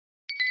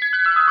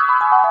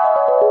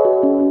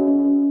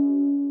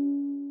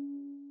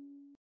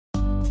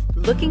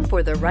Looking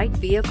for the right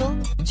vehicle?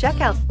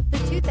 Check out the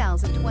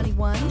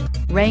 2021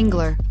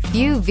 Wrangler.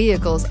 Few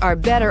vehicles are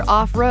better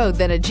off-road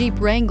than a Jeep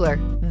Wrangler.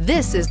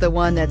 This is the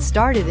one that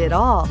started it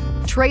all.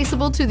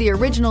 Traceable to the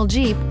original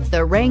Jeep,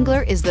 the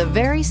Wrangler is the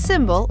very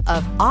symbol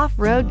of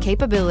off-road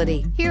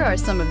capability. Here are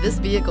some of this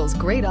vehicle's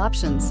great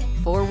options: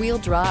 four-wheel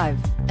drive,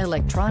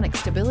 electronic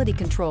stability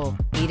control,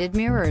 heated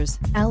mirrors,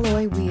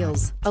 alloy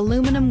wheels,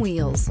 aluminum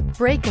wheels,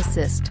 brake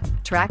assist,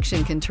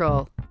 traction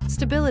control,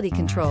 stability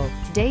control,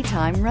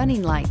 daytime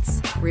running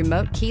lights,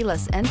 remote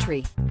keyless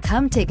entry.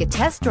 Come take a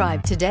test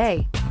drive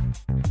today.